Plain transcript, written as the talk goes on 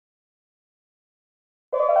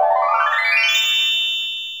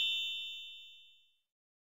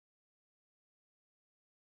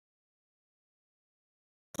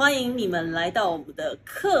欢迎你们来到我们的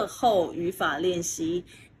课后语法练习。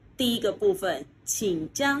第一个部分，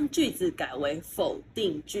请将句子改为否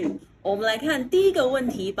定句。我们来看第一个问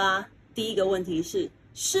题吧。第一个问题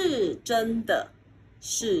是真的，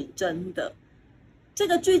是真的。这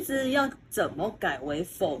个句子要怎么改为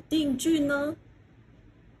否定句呢？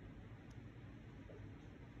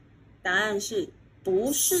答案是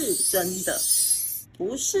不是真的，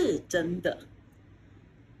不是真的。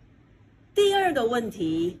第二个问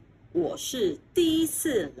题，我是第一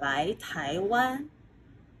次来台湾，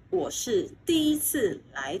我是第一次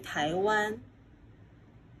来台湾。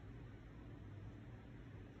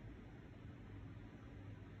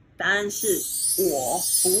答案是我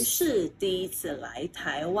不是第一次来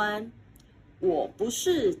台湾，我不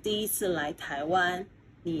是第一次来台湾。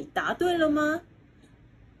你答对了吗？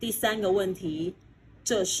第三个问题，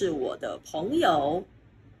这是我的朋友，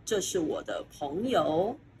这是我的朋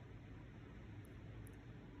友。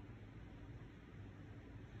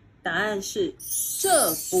答案是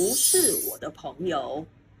这不是我的朋友，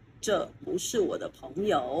这不是我的朋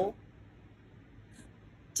友。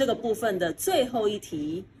这个部分的最后一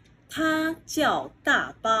题，他叫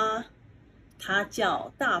大巴，他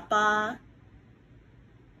叫大巴。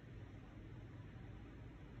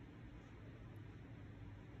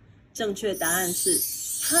正确答案是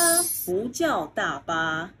他不叫大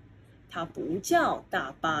巴，他不叫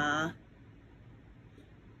大巴。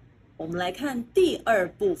我们来看第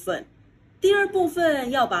二部分，第二部分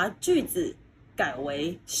要把句子改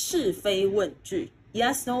为是非问句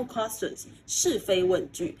 ，yes no questions， 是非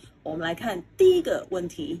问句。我们来看第一个问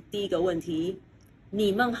题，第一个问题，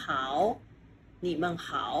你们好，你们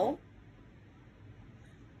好。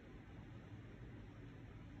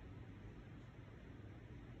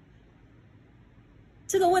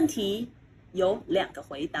这个问题有两个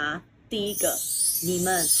回答，第一个，你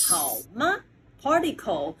们好吗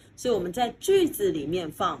？Particle， 所以我们在句子里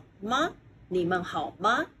面放吗？你们好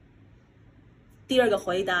吗？第二个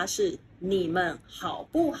回答是你们好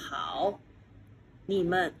不好？你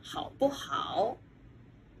们好不好？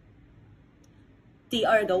第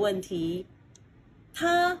二个问题，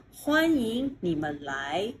他欢迎你们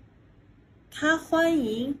来，他欢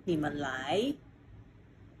迎你们来。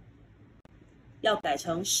要改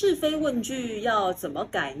成是非问句，要怎么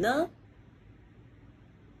改呢？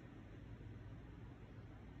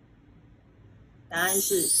答案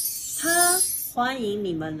是他欢迎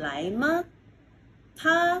你们来吗？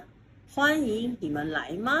他欢迎你们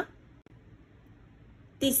来吗？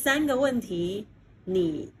第三个问题，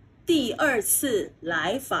你第二次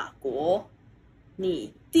来法国，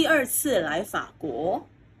你第二次来法国。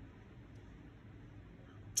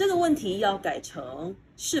这个问题要改成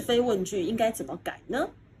是非问句，应该怎么改呢？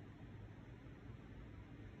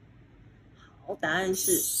好，答案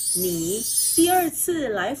是你第二次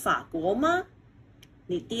来法国吗？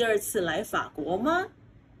你第二次来法国吗？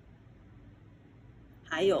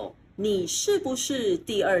还有，你是不是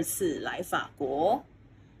第二次来法国？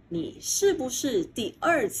你是不是第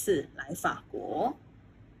二次来法国？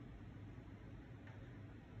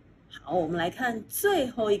好，我们来看最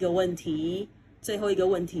后一个问题。最后一个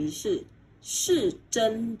问题是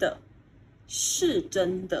真的，是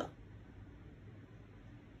真的。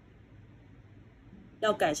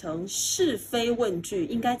要改成是非问句，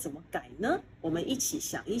应该怎么改呢？我们一起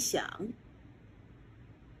想一想。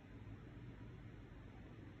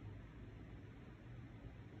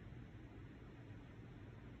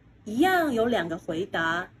一样有两个回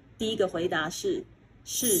答，第一个回答是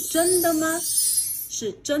真的吗？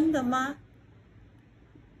是真的吗？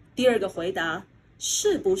第二个回答，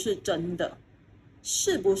是不是真的？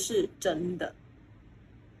是不是真的？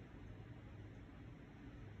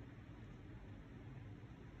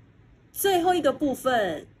最后一个部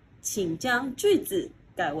分，请将句子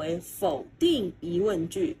改为否定疑问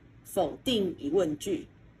句。否定疑问句。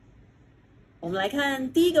我们来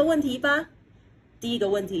看第一个问题吧。第一个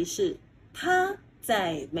问题是，他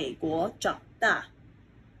在美国长大。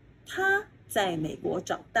他在美国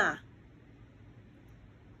长大。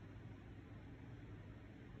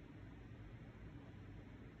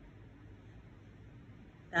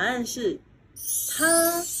答案是，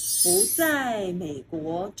他不在美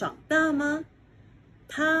国长大吗？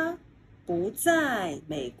他不在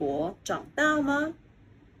美国长大吗？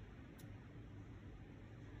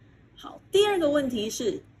好，第二个问题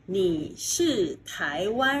是，你是台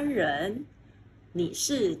湾人？你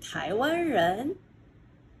是台湾人？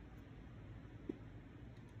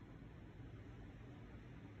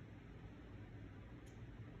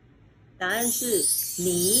答案是，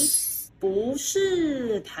你不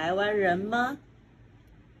是台湾人吗？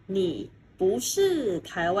你不是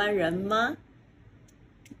台湾人吗？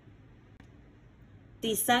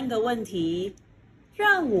第3个问题，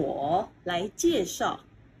让我来介绍，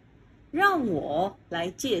让我来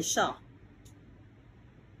介绍。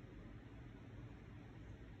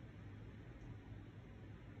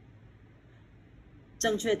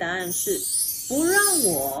正确答案是不让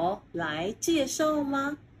我来介绍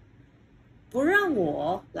吗？不让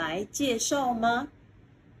我来介绍吗？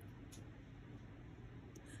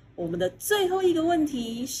我们的最后一个问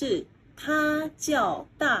题是，他叫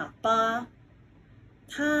大巴，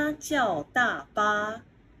他叫大巴。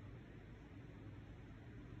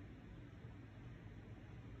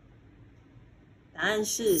答案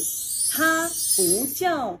是，他不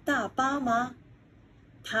叫大巴吗？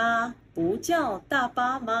他不叫大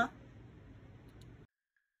巴吗？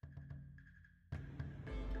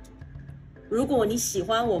如果你喜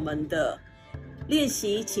欢我们的练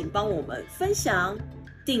习，请帮我们分享、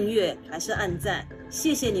订阅还是按赞，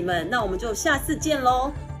谢谢你们。那我们就下次见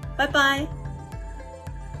喽，拜拜。